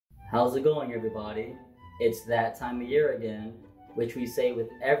How's it going, everybody? It's that time of year again, which we say with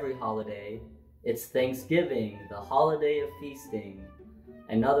every holiday. It's Thanksgiving, the holiday of feasting.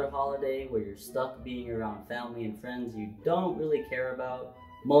 Another holiday where you're stuck being around family and friends you don't really care about,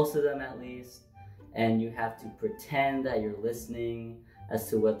 most of them at least, and you have to pretend that you're listening as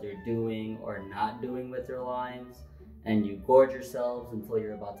to what they're doing or not doing with their lives, and you gorge yourselves until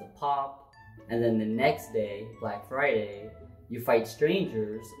you're about to pop, and then the next day, Black Friday, you fight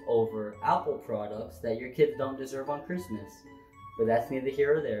strangers over Apple products that your kids don't deserve on Christmas. But that's neither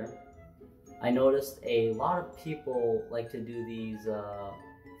here or there. I noticed a lot of people like to do these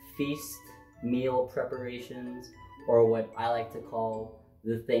feast meal preparations, or what I like to call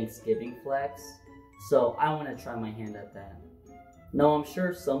the Thanksgiving flex. So I want to try my hand at that. Now, I'm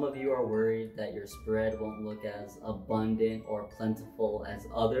sure some of you are worried that your spread won't look as abundant or plentiful as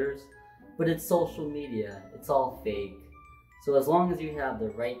others, but it's social media, it's all fake. So as long as you have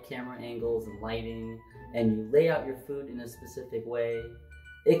the right camera angles and lighting, and you lay out your food in a specific way,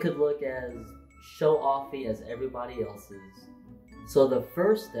 it could look as show-offy as everybody else's. So the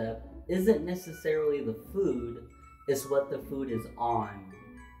first step isn't necessarily the food, it's what the food is on.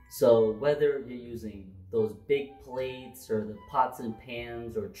 So whether you're using those big plates or the pots and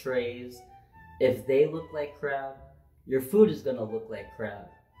pans or trays, if they look like crap, your food is gonna look like crap.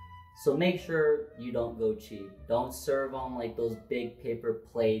 So make sure you don't go cheap. Don't serve on like those big paper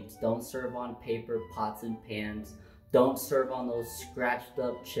plates. Don't serve on paper pots and pans. Don't serve on those scratched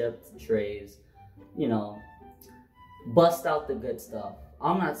up chipped trays. You know, bust out the good stuff.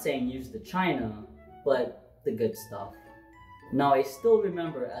 I'm not saying use the china, but the good stuff. Now, I still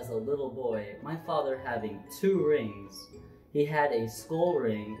remember as a little boy, my father having 2 rings. He had a skull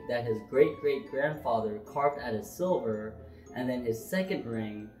ring that his great-great-grandfather carved out of silver, and then his second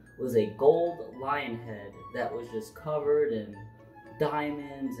ring was a gold lion head that was just covered in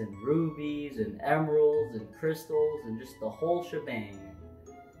diamonds and rubies and emeralds and crystals and just the whole shebang.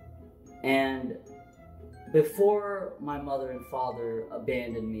 And before my mother and father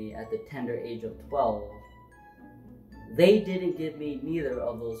abandoned me at the tender age of 12, they didn't give me neither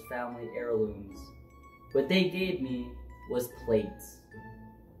of those family heirlooms. What they gave me was plates.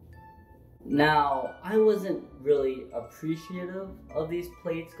 Now, I wasn't really appreciative of these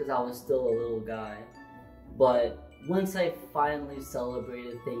plates because I was still a little guy, but once I finally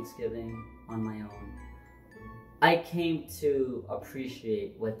celebrated Thanksgiving on my own, I came to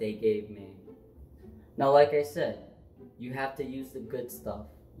appreciate what they gave me. Now, like I said, you have to use the good stuff.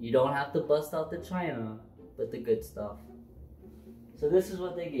 You don't have to bust out the china, but the good stuff. So this is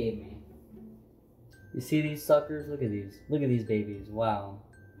what they gave me. You see these suckers? Look at these. Look at these babies. Wow.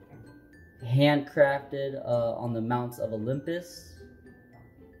 Handcrafted on the mounts of Olympus,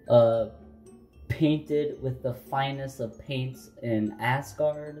 painted with the finest of paints in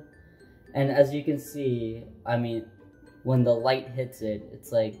Asgard, and as you can see, I mean, when the light hits it,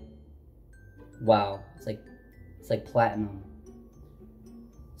 it's like, wow, it's like platinum.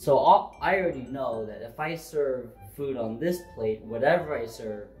 So I already know that if I serve food on this plate, whatever I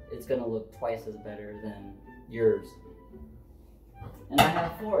serve, it's gonna look twice as better than yours. And I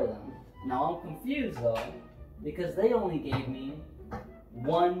have 4 of them. Now I'm confused though, because they only gave me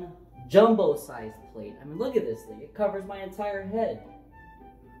 1 jumbo-sized plate. I mean, look at this thing. It covers my entire head.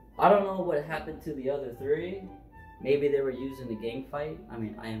 I don't know what happened to the other 3. Maybe they were used in a gang fight. I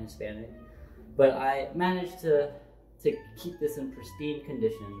mean, I am Hispanic. But I managed to keep this in pristine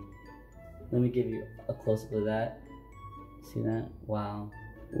condition. Let me give you a close-up of that. See that? Wow.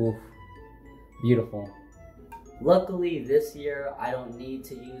 Oof. Beautiful. Luckily, this year, I don't need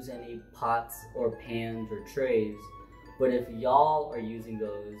to use any pots or pans or trays, but if y'all are using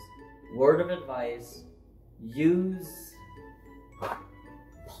those, word of advice, use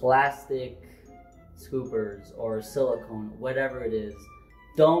plastic scoopers or silicone, whatever it is.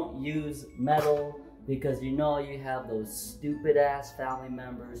 Don't use metal, because you know you have those stupid ass family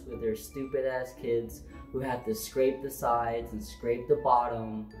members with their stupid ass kids who have to scrape the sides and scrape the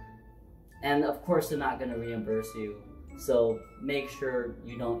bottom. And of course they're not going to reimburse you, so make sure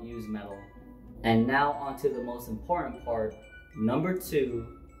you don't use metal. And now on to the most important part, number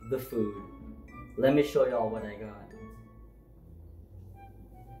 2, the food. Let me show y'all what I got.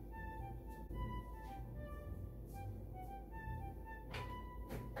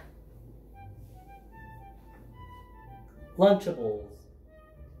 Lunchables.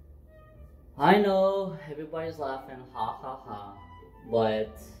 I know everybody's laughing, ha ha ha,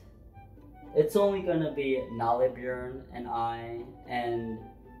 but it's only gonna be Nalibjörn and I, and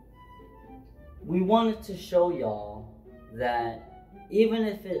we wanted to show y'all that even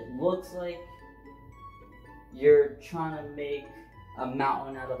if it looks like you're trying to make a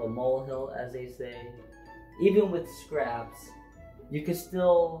mountain out of a molehill, as they say. Even with scraps, you can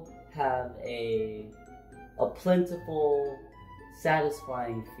still have a plentiful,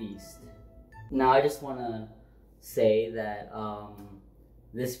 satisfying feast. Now, I just want to say that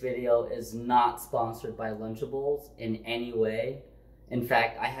this video is not sponsored by Lunchables in any way. In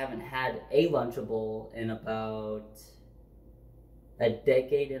fact, I haven't had a Lunchable in about a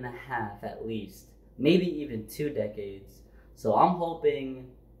decade and a half at least, maybe even 2 decades. So I'm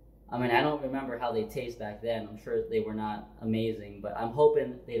hoping, I mean, I don't remember how they taste back then. I'm sure they were not amazing, but I'm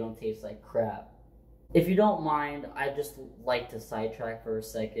hoping they don't taste like crap. If you don't mind, I'd just like to sidetrack for a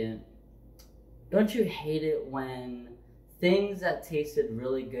second. Don't you hate it when things that tasted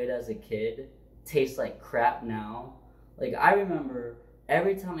really good as a kid taste like crap now? Like, I remember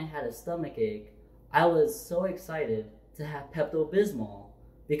every time I had a stomach ache, I was so excited to have Pepto-Bismol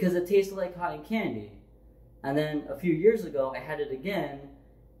because it tasted like cotton candy. And then a few years ago, I had it again,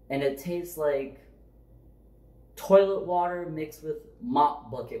 and it tastes like toilet water mixed with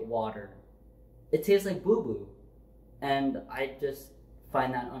mop bucket water. It tastes like boo-boo, and I just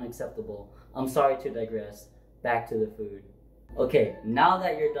find that unacceptable. I'm sorry to digress. Back to the food. Okay, now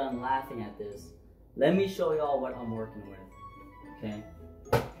that you're done laughing at this, let me show y'all what I'm working with, okay?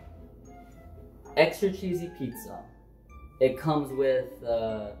 Extra cheesy pizza. It comes with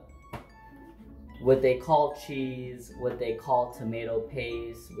what they call cheese, what they call tomato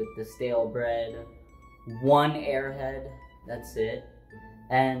paste, with the stale bread, 1 Airhead, that's it,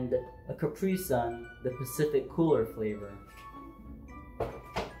 and a Capri Sun, the Pacific Cooler flavor.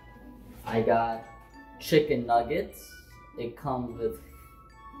 I got chicken nuggets. It comes with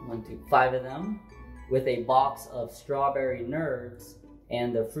 5 of them, with a box of strawberry nerds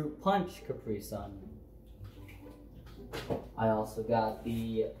and the fruit punch Capri Sun. I also got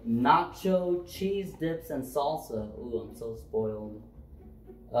the nacho cheese dips and salsa. Ooh, I'm so spoiled.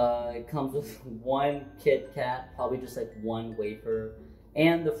 It comes with 1 Kit Kat, probably just like 1 wafer,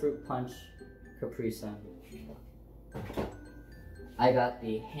 and the fruit punch Capri Sun. I got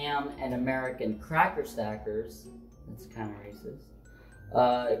the ham and American cracker stackers. That's kind of racist.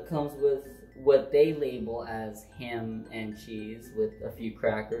 It comes with what they label as ham and cheese with a few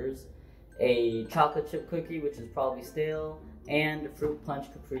crackers, a chocolate chip cookie, which is probably stale, and fruit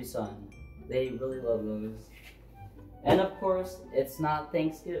punch Capri Sun. They really love those. And of course, it's not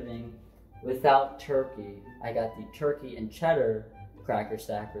Thanksgiving without turkey. I got the turkey and cheddar cracker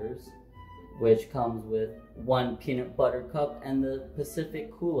stackers, which comes with 1 peanut butter cup and the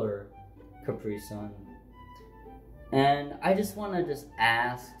Pacific Cooler Capri Sun. And I just want to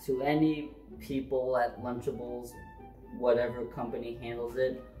ask to any people at Lunchables, whatever company handles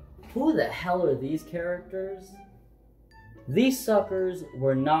it, who the hell are these characters? These suckers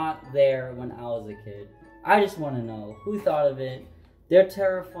were not there when I was a kid. I just want to know who thought of it. They're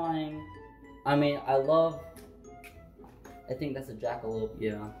terrifying. I mean, I think that's a jackalope,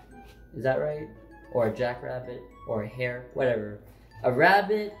 yeah. Is that right? Or a jackrabbit, or a hare, whatever. A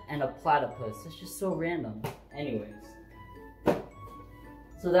rabbit and a platypus. It's just so random. Anyways.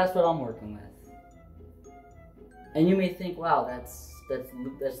 So that's what I'm working with. And you may think, wow, that's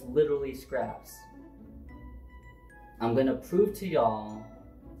literally scraps. I'm gonna prove to y'all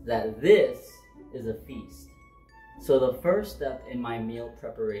that this is a feast. So the first step in my meal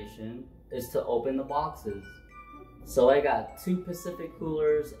preparation is to open the boxes. So I got 2 Pacific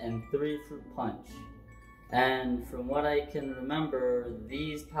Coolers and 3 fruit punch. And from what I can remember,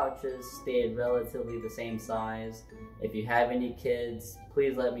 these pouches stayed relatively the same size. If you have any kids,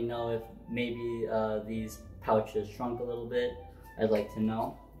 please let me know if maybe these pouches shrunk a little bit. I'd like to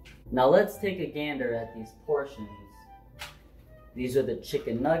know. Now let's take a gander at these portions. These are the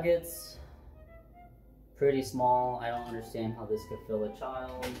chicken nuggets. Pretty small. I don't understand how this could fill a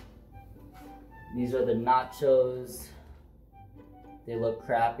child. These are the nachos. They look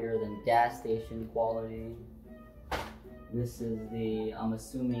crappier than gas station quality. This is the, I'm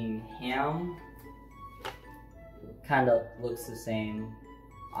assuming, ham. Kind of looks the same.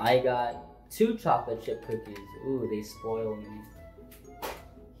 I got 2 chocolate chip cookies. Ooh, they spoiled me.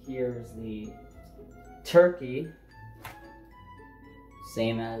 Here's the turkey.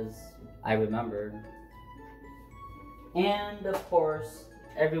 Same as I remembered. And of course,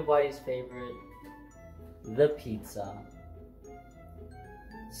 everybody's favorite, the pizza.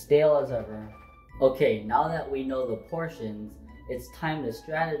 Stale as ever. Okay, now that we know the portions, it's time to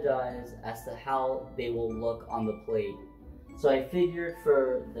strategize as to how they will look on the plate. So I figured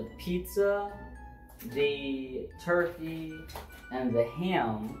for the pizza, the turkey, and the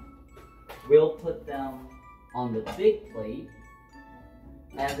ham, we'll put them on the big plate.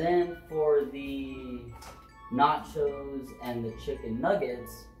 And then for the nachos and the chicken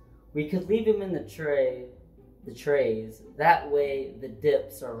nuggets, we could leave them in the trays. That way the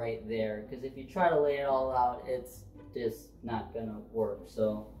dips are right there. Because if you try to lay it all out, it's just not gonna work.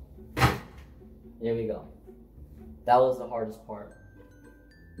 So there we go. That was the hardest part.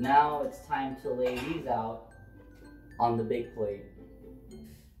 Now it's time to lay these out on the big plate.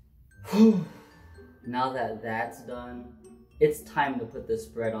 Now that that's done, it's time to put the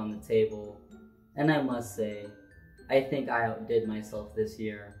spread on the table. And I must say, I think I outdid myself this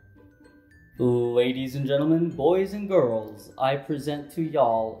year. Ladies and gentlemen, boys and girls, I present to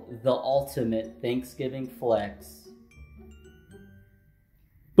y'all the ultimate Thanksgiving flex.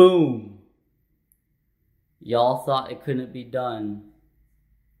 Boom! Y'all thought it couldn't be done,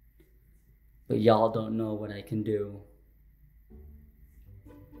 but y'all don't know what I can do.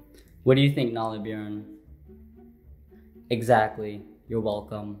 What do you think, Nalibjörn? Exactly, you're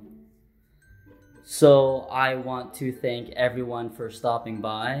welcome. So I want to thank everyone for stopping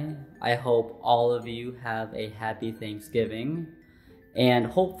by. I hope all of you have a happy Thanksgiving, and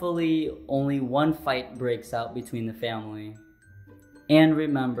hopefully only one fight breaks out between the family. And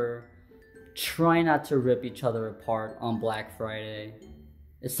remember, try not to rip each other apart on Black Friday.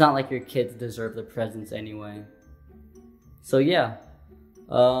 It's not like your kids deserve the presents anyway. So yeah,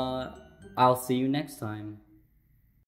 I'll see you next time.